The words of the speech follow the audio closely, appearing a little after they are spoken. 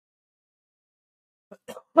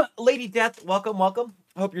Lady Death, welcome, welcome.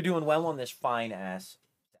 Hope you're doing well on this fine ass.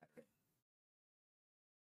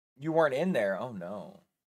 You weren't in there. Oh no.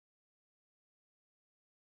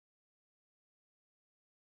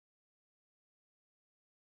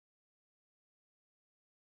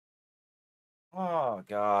 Oh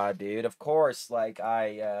god, dude. Of course. Like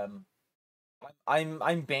I'm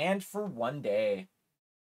banned for 1 day,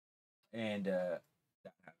 and that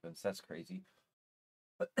happens. That's crazy.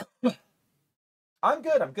 I'm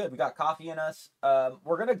good. I'm good. We got coffee in us.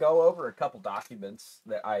 We're gonna go over a couple documents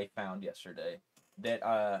that I found yesterday.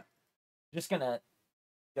 That just gonna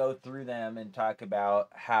go through them and talk about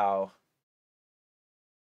how.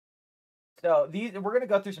 So these we're gonna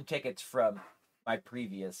go through some tickets from my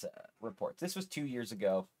previous reports. This was 2 years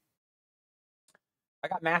ago. I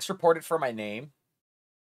got mass reported for my name,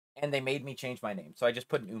 and they made me change my name. So I just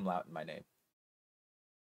put an umlaut in my name.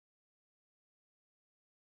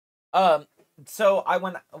 Um, so I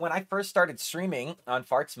when I first started streaming on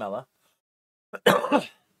Fartsmella,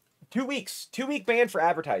 2 weeks, 2 week ban for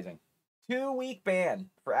advertising, 2 week ban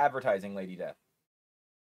for advertising, Lady Death.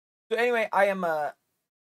 So anyway, I am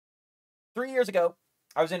 3 years ago,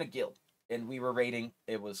 I was in a guild and we were raiding.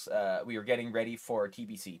 It was we were getting ready for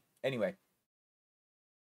TBC. Anyway,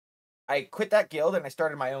 I quit that guild and I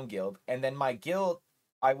started my own guild. And then my guild,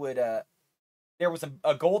 I would there was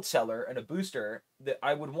a gold seller and a booster that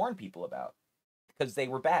I would warn people about because they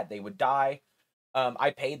were bad. They would die. I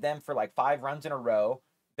paid them for like 5 runs in a row.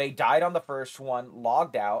 They died on the first one,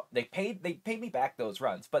 logged out. They paid me back those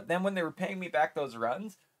runs. But then when they were paying me back those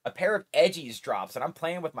runs, a pair of edgies drops and I'm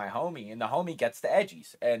playing with my homie and the homie gets the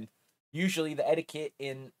edgies. And usually the etiquette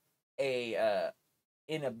a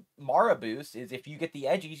in a Mara boost is if you get the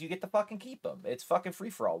edgies, you get to fucking keep them. It's fucking free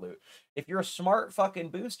for all loot. If you're a smart fucking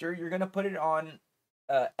booster, you're gonna put it on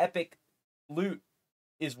epic loot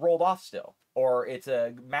is rolled off still, or it's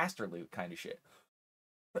a master loot kind of shit.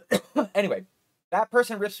 Anyway, that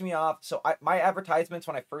person rips me off. So my advertisements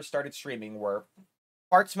when I first started streaming were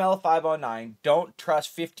Heart Smell 509. Don't trust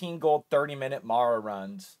 15 gold 30-minute Mara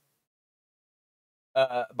runs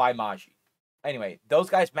by Maji. Anyway, those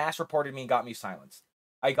guys mass reported me and got me silenced.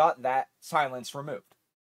 I got that silence removed.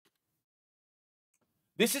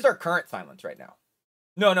 This is our current silence right now.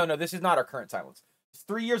 No, no, no. This is not our current silence. It's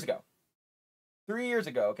 3 years ago. 3 years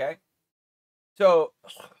ago. Okay. So,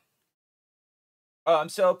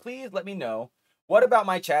 so please let me know what about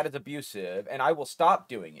my chat is abusive, and I will stop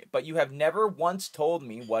doing it. But you have never once told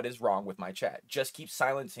me what is wrong with my chat. Just keep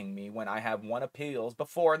silencing me when I have won appeals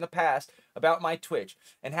before in the past about my Twitch,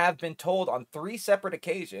 and have been told on 3 separate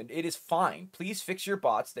occasions it is fine. Please fix your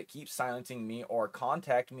bots that keep silencing me, or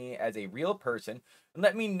contact me as a real person and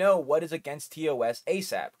let me know what is against TOS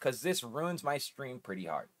ASAP, because this ruins my stream pretty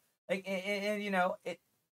hard. Like, and you know it.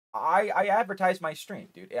 I advertise my stream,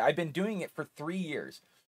 dude. I've been doing it for 3 years.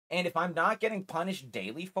 And if I'm not getting punished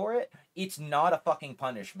daily for it, it's not a fucking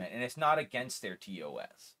punishment and it's not against their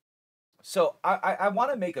TOS. So I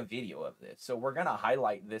want to make a video of this. So we're gonna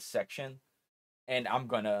highlight this section and I'm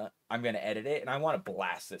gonna edit it and I want to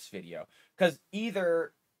blast this video. Cause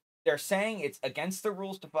either they're saying it's against the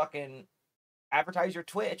rules to fucking advertise your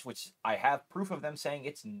Twitch, which I have proof of them saying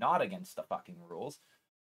it's not against the fucking rules,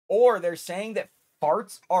 or they're saying that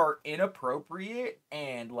farts are inappropriate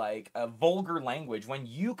and like a vulgar language when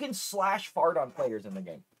you can slash fart on players in the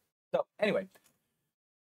game. So anyway,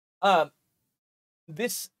 um,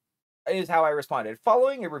 this is how I responded.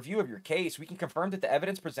 Following a review of your case, we can confirm that the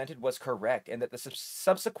evidence presented was correct and that the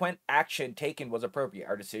subsequent action taken was appropriate.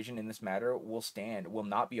 Our decision in this matter will stand, will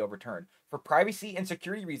not be overturned. For privacy and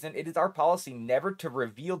security reason, it is our policy never to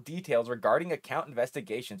reveal details regarding account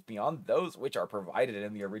investigations beyond those which are provided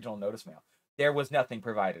in the original notice mail. There was nothing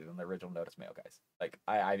provided in the original notice mail, guys. Like,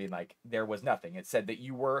 I mean, like, there was nothing. It said that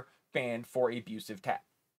you were banned for abusive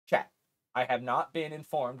chat. I have not been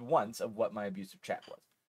informed once of what my abusive chat was.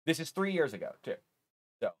 This is 3 years ago too.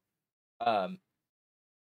 So, um,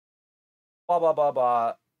 blah blah blah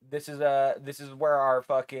blah. This is where our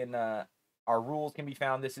fucking our rules can be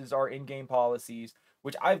found. This is our in-game policies,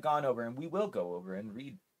 which I've gone over, and we will go over and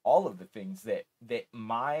read all of the things that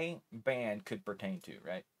my ban could pertain to.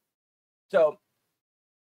 Right. So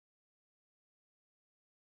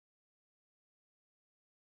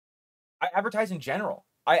I advertise in general.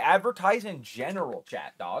 I advertise in general,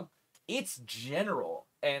 chat dog. It's general,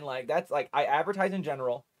 and like that's like I advertise in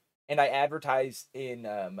general, and I advertise in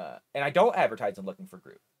and I don't advertise in looking for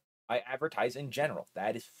group. I advertise in general.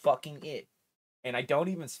 That is fucking it, and I don't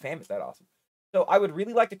even spam it that awesome. So I would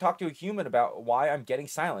really like to talk to a human about why I'm getting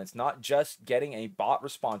silenced, not just getting a bot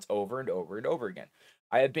response over and over and over again.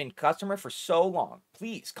 I have been customer for so long.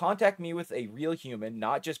 Please contact me with a real human,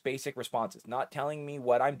 not just basic responses, not telling me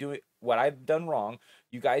what I'm doing, what I've done wrong.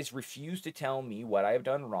 You guys refuse to tell me what I have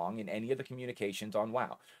done wrong in any of the communications on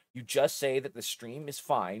WoW. You just say that the stream is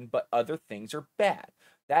fine, but other things are bad.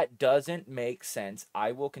 That doesn't make sense.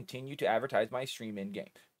 I will continue to advertise my stream in game.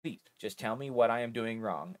 Please just tell me what I am doing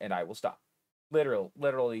wrong and I will stop.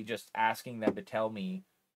 Literally just asking them to tell me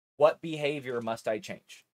what behavior must I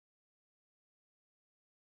change.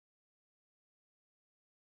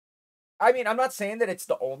 I mean, I'm not saying that it's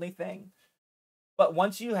the only thing, but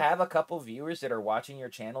once you have a couple viewers that are watching your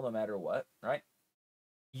channel no matter what, right?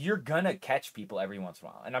 You're gonna catch people every once in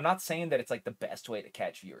a while. And I'm not saying that it's like the best way to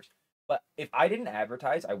catch viewers. But if I didn't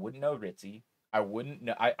advertise, I wouldn't know Ritzy. I wouldn't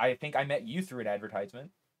know I think I met you through an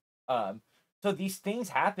advertisement. Um so these things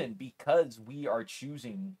happen because we are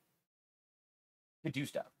choosing to do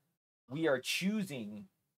stuff. We are choosing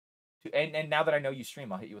to and now that I know you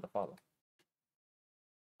stream, I'll hit you with a follow.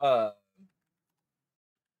 Uh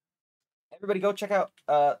Everybody go check out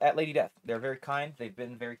at Lady Death. They're very kind. They've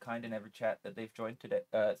been very kind in every chat that they've joined today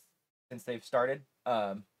since they've started.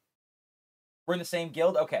 We're in the same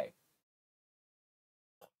guild. Okay.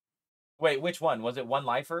 Wait, which one was it? One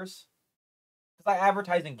Lifers? Because I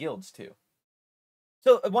advertise in guilds too.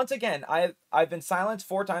 So once again, I've been silenced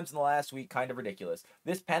 4 times in the last week. Kind of ridiculous.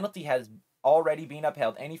 This penalty has already been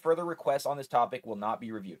upheld. Any further requests on this topic will not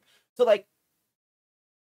be reviewed. So like,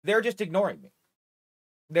 they're just ignoring me.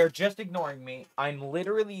 They're just ignoring me. I'm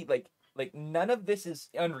literally like none of this is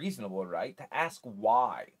unreasonable, right? To ask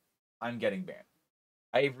why I'm getting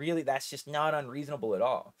banned. That's just not unreasonable at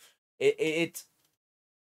all. It's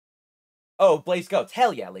oh, Blaze Goats.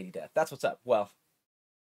 Hell yeah, Lady Death. That's what's up. Well,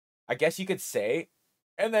 I guess you could say.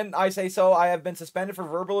 And then I say, so I have been suspended for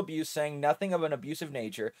verbal abuse, saying nothing of an abusive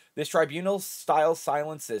nature. This tribunal-style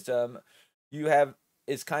silence system you have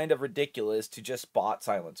is kind of ridiculous to just bot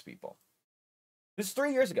silence people. This is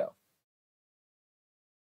 3 years ago.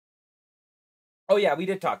 Oh yeah, we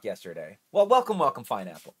did talk yesterday. Well, welcome,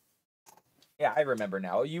 Pineapple. Yeah, I remember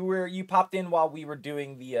now. You popped in while we were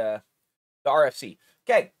doing the RFC.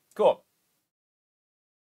 Okay, cool.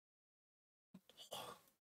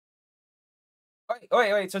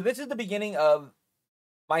 Wait. So this is the beginning of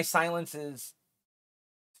my silences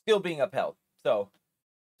still being upheld. So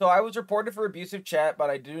I was reported for abusive chat, but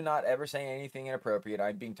I do not ever say anything inappropriate.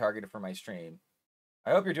 I'm being targeted for my stream.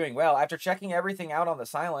 I hope you're doing well. After checking everything out on the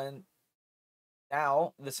silent,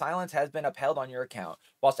 now the silence has been upheld on your account.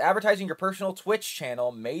 Whilst advertising your personal Twitch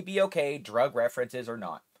channel may be okay, drug references or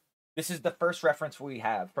not. This is the first reference we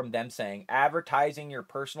have from them saying advertising your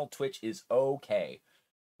personal Twitch is okay.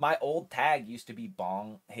 My old tag used to be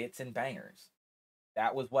bong hits and bangers.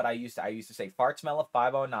 That was what I used to say fart smell of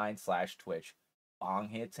 509/Twitch. Bong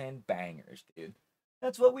hits and bangers, dude.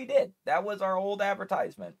 That's what we did. That was our old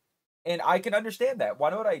advertisement. And I can understand that. Why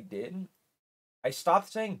know what I did? I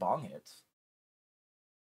stopped saying bong hits.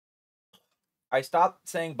 I stopped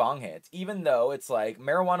saying bong hits, even though it's like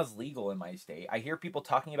marijuana's legal in my state. I hear people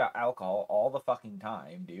talking about alcohol all the fucking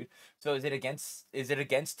time, dude. So is it against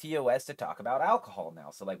TOS to talk about alcohol now?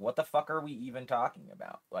 So like, what the fuck are we even talking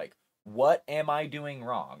about? Like, what am I doing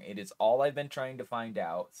wrong? It is all I've been trying to find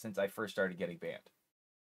out since I first started getting banned.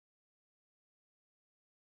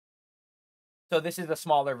 So this is a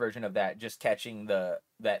smaller version of that, just catching that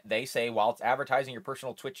they say while it's advertising your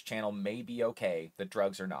personal Twitch channel may be okay, the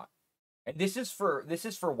drugs are not. And this is for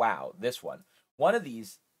WoW. This one of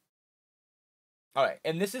these. All right,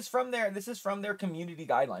 and this is from their community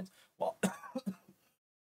guidelines. Well,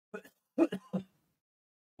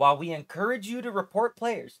 while we encourage you to report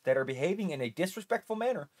players that are behaving in a disrespectful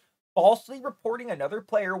manner, falsely reporting another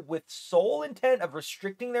player with sole intent of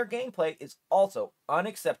restricting their gameplay is also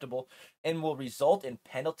unacceptable and will result in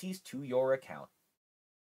penalties to your account.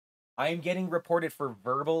 I am getting reported for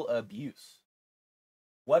verbal abuse.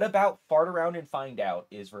 What about fart around and find out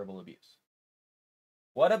is verbal abuse?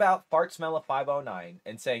 What about fart smell of 509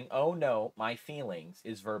 and saying, oh no, my feelings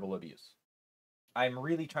is verbal abuse? I'm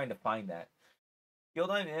really trying to find that.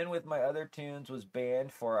 Guild I'm in with my other tunes was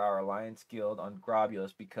banned for our Alliance Guild on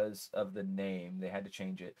Grobulus because of the name. They had to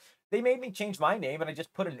change it. They made me change my name and I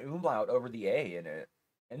just put an umlaut over the A in it.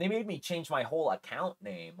 And they made me change my whole account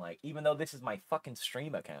name, like, even though this is my fucking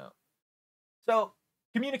stream account. So,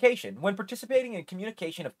 communication. When participating in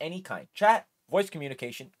communication of any kind, chat, voice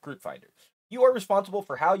communication, group finder, you are responsible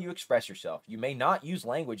for how you express yourself. You may not use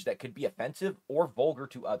language that could be offensive or vulgar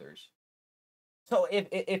to others. So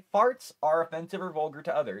if farts are offensive or vulgar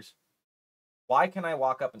to others, why can I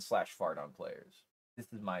walk up and slash fart on players? This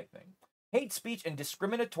is my thing. Hate speech and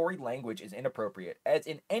discriminatory language is inappropriate, as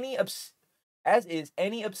in any as is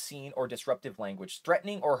any obscene or disruptive language.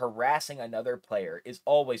 Threatening or harassing another player is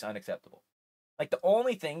always unacceptable. Like, the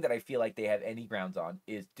only thing that I feel like they have any grounds on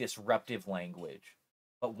is disruptive language.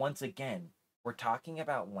 But once again, we're talking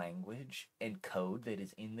about language and code that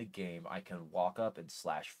is in the game. I can walk up and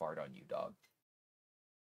slash fart on you, dog.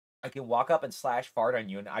 I can walk up and slash fart on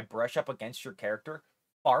you, and I brush up against your character,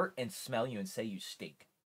 fart, and smell you and say you stink.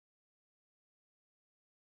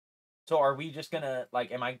 So are we just gonna,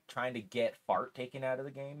 like, am I trying to get fart taken out of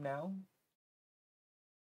the game now?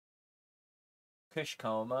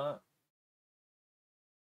 Kushkoma.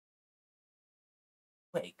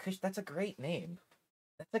 Wait, Kush, that's a great name.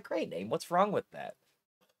 That's a great name. What's wrong with that?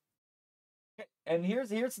 And here's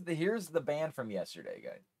the ban from yesterday,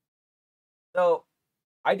 guys. So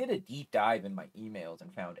I did a deep dive in my emails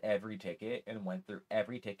and found every ticket and went through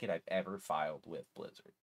every ticket I've ever filed with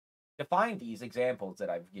Blizzard to find these examples that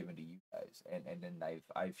I've given to you guys, and then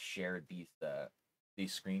I've shared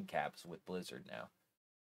these screen caps with Blizzard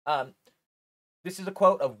now. This is a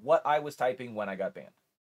quote of what I was typing when I got banned.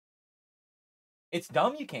 It's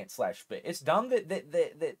dumb you can't slash spit. It's dumb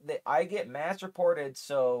that I get mass reported,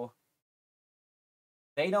 so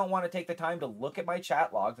they don't want to take the time to look at my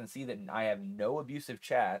chat logs and see that I have no abusive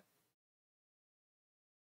chat.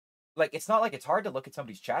 Like, it's not like it's hard to look at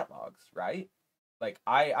somebody's chat logs, right? Like,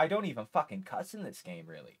 I don't even fucking cuss in this game,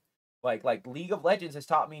 really. Like League of Legends has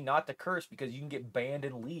taught me not to curse because you can get banned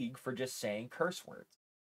in League for just saying curse words.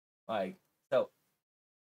 Like, so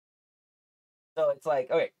it's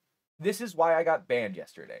like, okay, this is why I got banned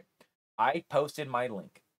yesterday. I posted my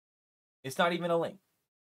link. It's not even a link.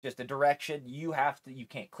 Just a direction. You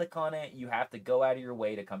can't click on it. You have to go out of your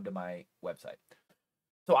way to come to my website.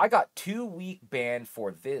 So I got 2-week ban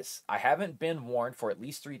for this. I haven't been warned for at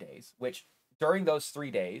least 3 days, which during those 3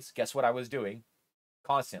 days, guess what I was doing?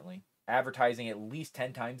 Constantly advertising at least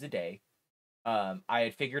 10 times a day. I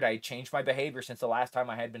had figured I had changed my behavior since the last time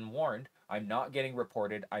I had been warned. I'm not getting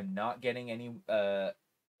reported. I'm not getting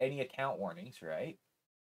any account warnings, right?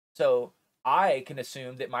 So I can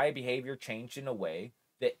assume that my behavior changed in a way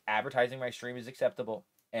that advertising my stream is acceptable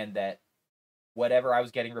and that whatever I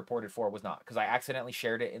was getting reported for was not, because I accidentally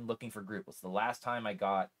shared it in looking for group. It's the last time I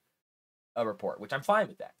got a report, which I'm fine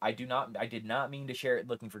with that. I did not mean to share it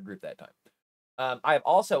looking for group that time. I have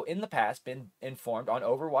also in the past been informed on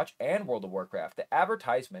Overwatch and World of Warcraft that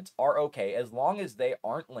advertisements are okay as long as they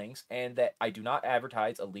aren't links and that I do not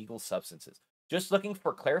advertise illegal substances. Just looking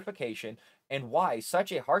for clarification and why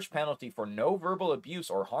such a harsh penalty for no verbal abuse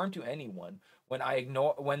or harm to anyone when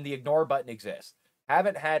the ignore button exists.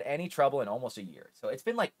 Haven't had any trouble in almost a year. So it's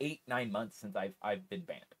been like 8-9 months since I've been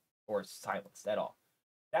banned or silenced at all.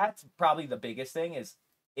 That's probably the biggest thing is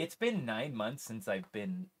it's been 9 months since I've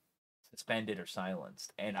been suspended or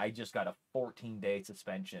silenced, and I just got a 14-day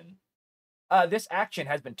suspension. This action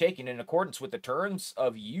has been taken in accordance with the terms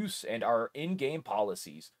of use and our in-game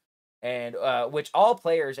policies, and which all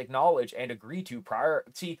players acknowledge and agree to prior.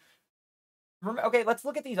 See, okay, let's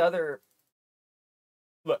look at these other.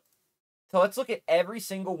 Look, so let's look at every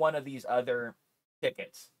single one of these other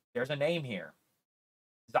tickets. There's a name here,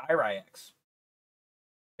 Zyrax.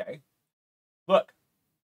 Okay, look,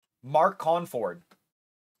 Mark Conford.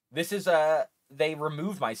 This is they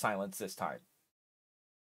removed my silence this time.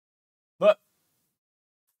 Look,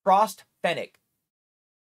 Frost Fennec.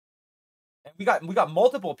 And we got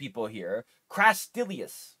multiple people here.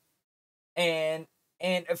 Crastilius and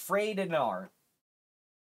Afraidinar.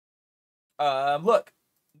 Look,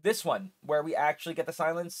 this one where we actually get the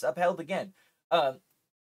silence upheld again.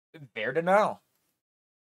 Verdanal.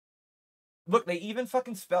 Look, they even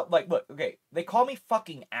fucking spelled like look, okay, they call me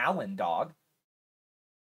fucking Alan, dog.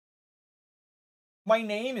 My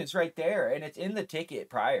name is right there, and it's in the ticket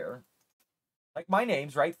prior. Like, my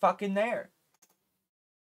name's right fucking there.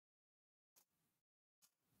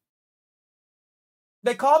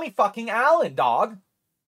 They call me fucking Alan, dog.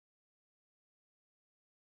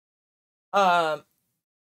 But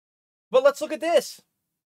let's look at this.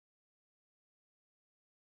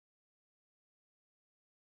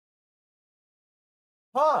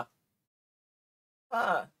 Huh.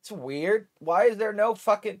 It's weird. Why is there no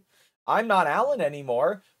fucking... I'm not Alan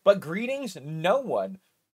anymore, but greetings, no one.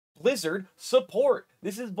 Blizzard, support.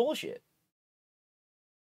 This is bullshit.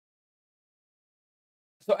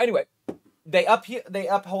 So anyway, they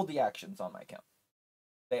uphold the actions on my account.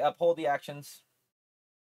 They uphold the actions.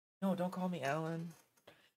 No, don't call me Alan.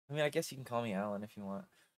 I mean, I guess you can call me Alan if you want.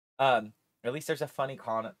 At least there's a funny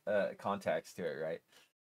context to it,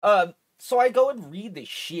 right? So I go and read the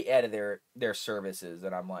shit out of their services,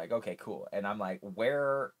 and I'm like, okay, cool. And I'm like,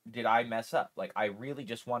 where did I mess up? Like, I really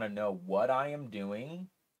just want to know what I am doing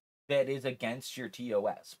that is against your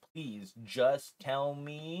TOS. Please just tell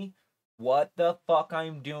me what the fuck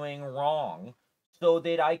I'm doing wrong so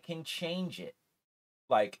that I can change it.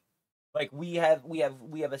 Like we have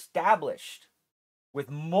established with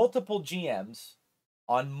multiple GMs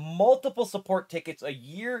on multiple support tickets a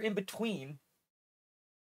year in between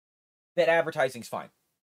that advertising's fine.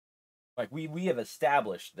 Like we have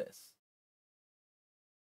established this.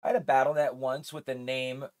 I had a BattleNet once with the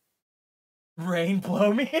name Rain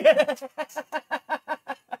Blow Me.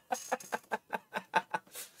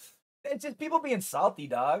 It's just people being salty,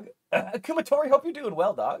 dog. Kumatori, hope you're doing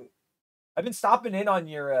well, dog. I've been stopping in on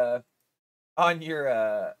your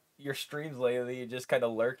streams lately, just kind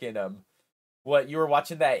of lurking them. What, you were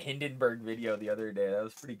watching that Hindenburg video the other day? That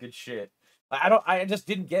was pretty good shit. I just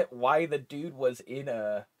didn't get why the dude he was in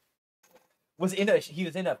a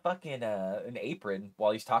fucking an apron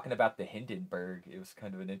while he's talking about the Hindenburg. It was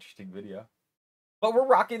kind of an interesting video. But we're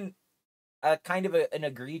rocking a kind of an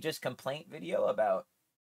egregious complaint video about,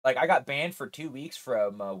 like, I got banned for 2 weeks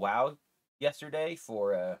from WoW yesterday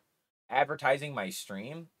for advertising my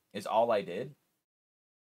stream is all I did.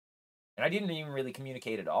 And I didn't even really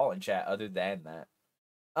communicate at all in chat other than that.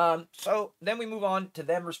 So then we move on to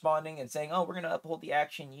them responding and saying, "Oh, we're gonna uphold the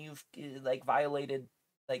action. You've like violated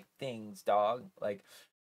like things, dog." Like,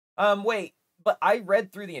 wait, but I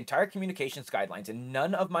read through the entire communications guidelines, and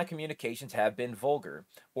none of my communications have been vulgar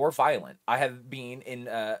or violent. I have been in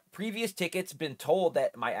previous tickets been told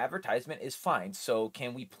that my advertisement is fine. So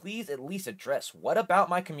can we please at least address what about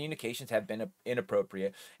my communications have been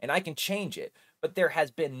inappropriate, and I can change it. But there has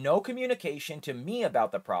been no communication to me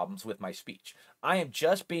about the problems with my speech. I am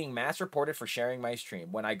just being mass reported for sharing my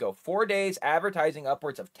stream. When I go 4 days advertising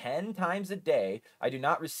upwards of 10 times a day, I do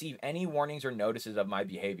not receive any warnings or notices of my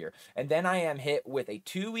behavior. And then I am hit with a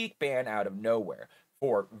 2-week ban out of nowhere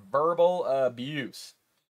for verbal abuse.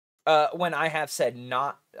 When I have said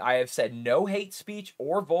no hate speech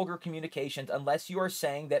or vulgar communications unless you are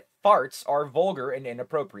saying that farts are vulgar and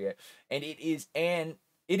inappropriate. And it is an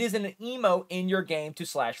emo in your game to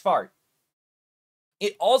 /fart.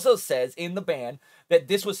 It also says in the ban that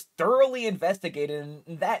this was thoroughly investigated,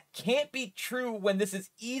 and that can't be true when this is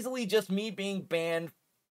easily just me being banned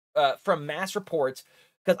from mass reports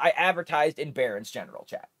because I advertised in Baron's general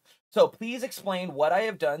chat. So please explain what I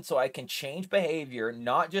have done so I can change behavior,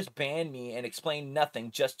 not just ban me and explain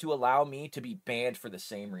nothing just to allow me to be banned for the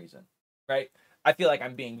same reason, right? I feel like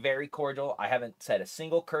I'm being very cordial. I haven't said a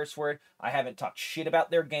single curse word. I haven't talked shit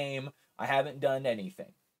about their game. I haven't done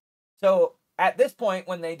anything. So at this point,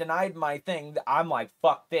 when they denied my thing, I'm like,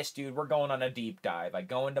 fuck this, dude. We're going on a deep dive. I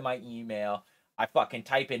go into my email. I fucking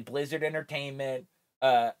type in Blizzard Entertainment,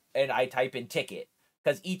 and I type in ticket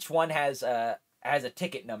because each one has a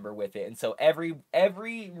ticket number with it, and so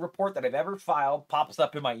every report that I've ever filed pops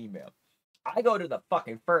up in my email. I go to the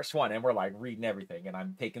fucking first one and we're like reading everything, and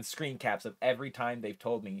I'm taking screen caps of every time they've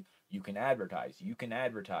told me you can advertise,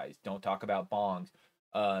 don't talk about bongs,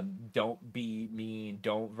 don't be mean,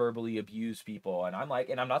 don't verbally abuse people. And I'm like,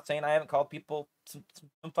 and I'm not saying I haven't called people some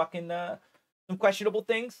fucking some questionable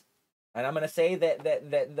things, and I'm gonna say that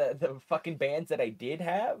the fucking bans that I did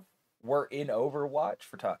have were in Overwatch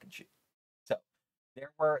for talking shit. So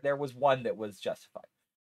there was one that was justified.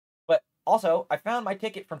 But also, I found my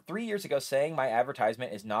ticket from 3 years ago saying my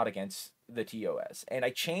advertisement is not against the TOS, and I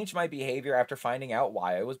changed my behavior after finding out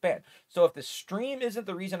why I was banned. So if the stream isn't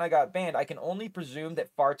the reason I got banned, I can only presume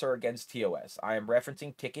that farts are against TOS. I am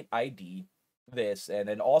referencing ticket ID this, and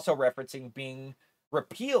then also referencing being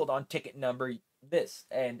repealed on ticket number this,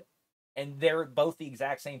 and they're both the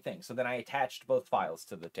exact same thing. So then I attached both files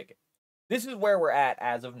to the ticket. This is where we're at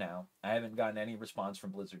as of now. I haven't gotten any response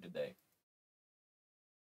from Blizzard today.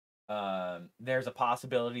 There's a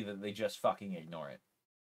possibility that they just fucking ignore it.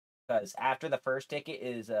 Because after the first ticket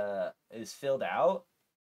is filled out,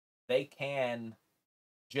 they can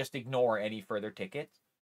just ignore any further tickets.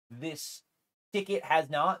 This ticket has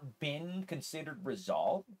not been considered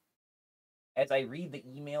resolved. As I read the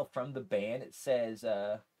email from the ban, it says,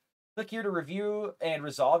 click here to review and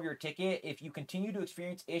resolve your ticket. If you continue to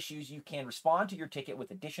experience issues, you can respond to your ticket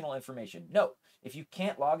with additional information. Note, if you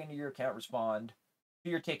can't log into your account, respond to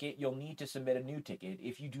your ticket, you'll need to submit a new ticket.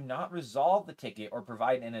 If you do not resolve the ticket or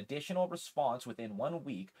provide an additional response within 1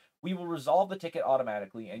 week, we will resolve the ticket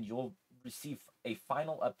automatically and you'll receive a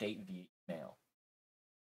final update via email.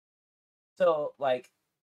 So, like,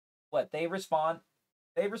 what they responded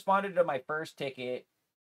to my first ticket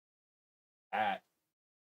at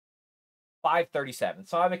 5:37.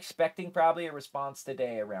 So I'm expecting probably a response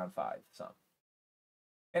today around 5. So,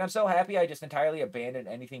 and I'm so happy I just entirely abandoned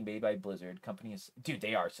anything made by Blizzard. Companies, dude,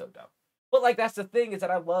 they are so dumb. But like that's the thing is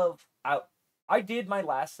that I did my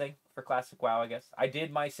last thing for Classic WoW, I guess. I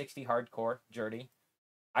did my 60 hardcore journey.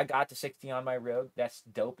 I got to 60 on my road. That's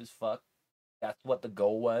dope as fuck. That's what the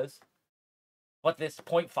goal was. But this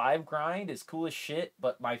 0.5 grind is cool as shit,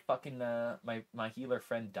 but my fucking my healer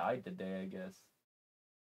friend died today, I guess.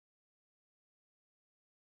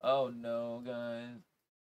 Oh no, guys.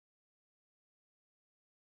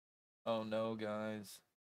 Oh no, guys.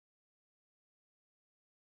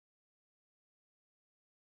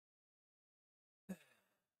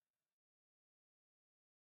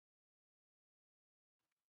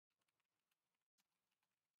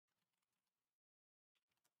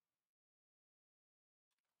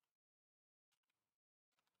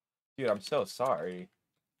 Dude, I'm so sorry.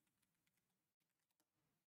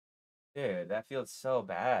 Dude, that feels so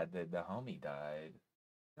bad that the homie died.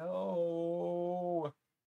 No.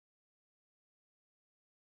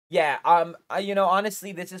 Yeah, you know,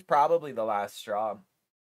 honestly, this is probably the last straw.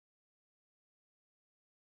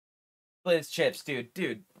 Blizz chips,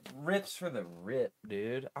 dude, rips for the rip,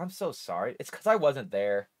 dude. I'm so sorry. It's because I wasn't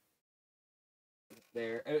there.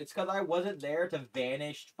 It's because I wasn't there to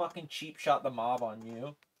vanish, fucking cheap shot the mob on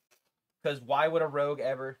you. Because why would a rogue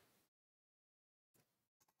ever?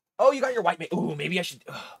 Oh, you got your white mate. Ooh, maybe I should.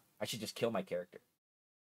 I should just kill my character.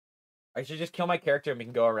 I should just kill my character and we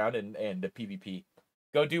can go around and the PvP.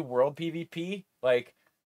 Go do world PvP. Like,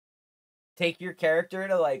 take your character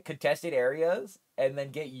to like contested areas and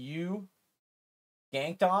then get you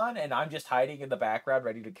ganked on, and I'm just hiding in the background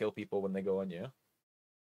ready to kill people when they go on you.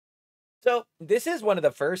 So this is one of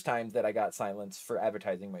the first times that I got silenced for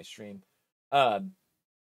advertising my stream. Um,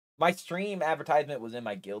 my stream advertisement was in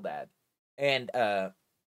my guild ad, and I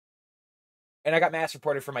got mass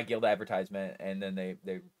reported for my guild advertisement, and then they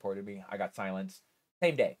reported me. I got silenced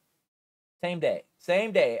same day, same day,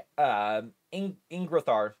 same day.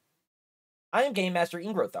 Ingrothar, I am Game Master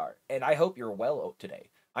Ingrothar, and I hope you're well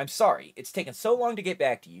today. I'm sorry, it's taken so long to get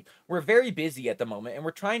back to you. We're very busy at the moment, and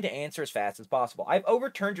we're trying to answer as fast as possible. I've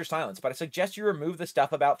overturned your silence, but I suggest you remove the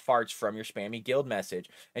stuff about farts from your spammy guild message,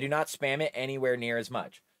 and do not spam it anywhere near as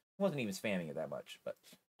much. I wasn't even spamming it that much, but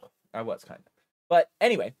I was kind of. But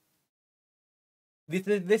anyway,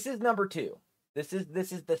 this is number 2. This is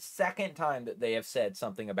the second time that they have said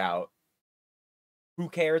something about who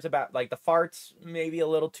cares about, like, the farts, maybe a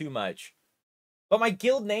little too much. But my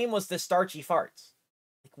guild name was the Starchy Farts.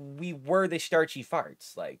 Like, we were the Starchy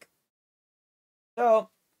Farts. Like, so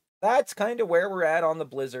that's kind of where we're at on the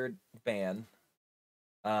Blizzard ban.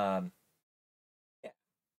 Yeah.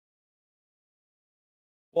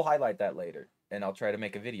 We'll highlight that later, and I'll try to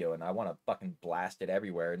make a video, and I want to fucking blast it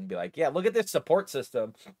everywhere and be like, yeah, look at this support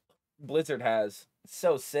system Blizzard has. It's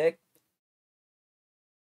so sick.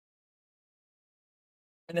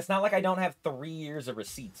 And it's not like I don't have 3 years of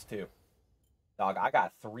receipts, too. Dog, I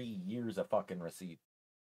got 3 years of fucking receipts.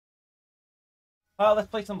 Oh, let's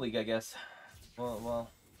play some League, I guess. Well,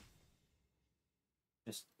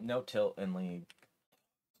 just no tilt in League.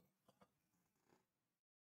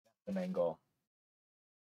 The main goal.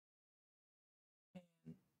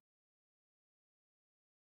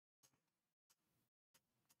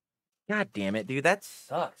 God damn it, dude, that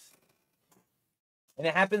sucks. And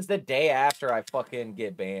it happens the day after I fucking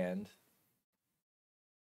get banned.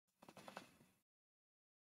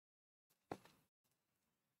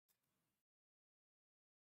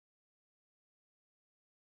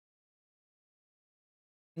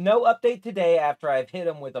 No update today after I've hit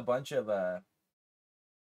him with a bunch of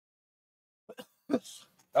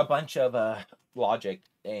logic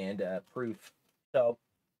and proof. So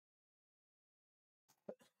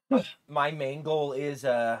my main goal is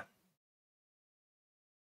I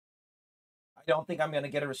don't think I'm gonna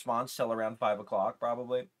get a response till around 5 o'clock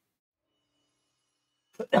probably.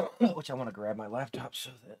 Which I want to grab my laptop so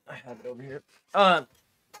that I have it over here. I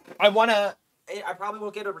probably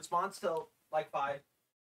won't get a response till like 5.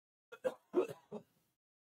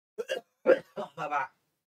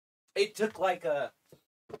 It took like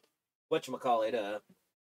whatchamacallit,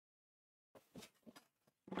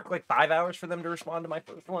 took like 5 hours for them to respond to my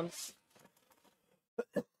first ones.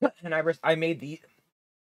 And I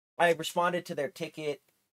responded to their ticket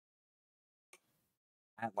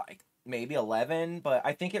at like maybe 11, but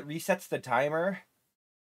I think it resets the timer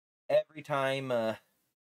every time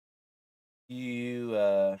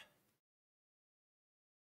you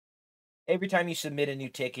every time you submit a new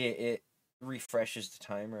ticket, it refreshes the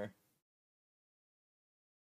timer.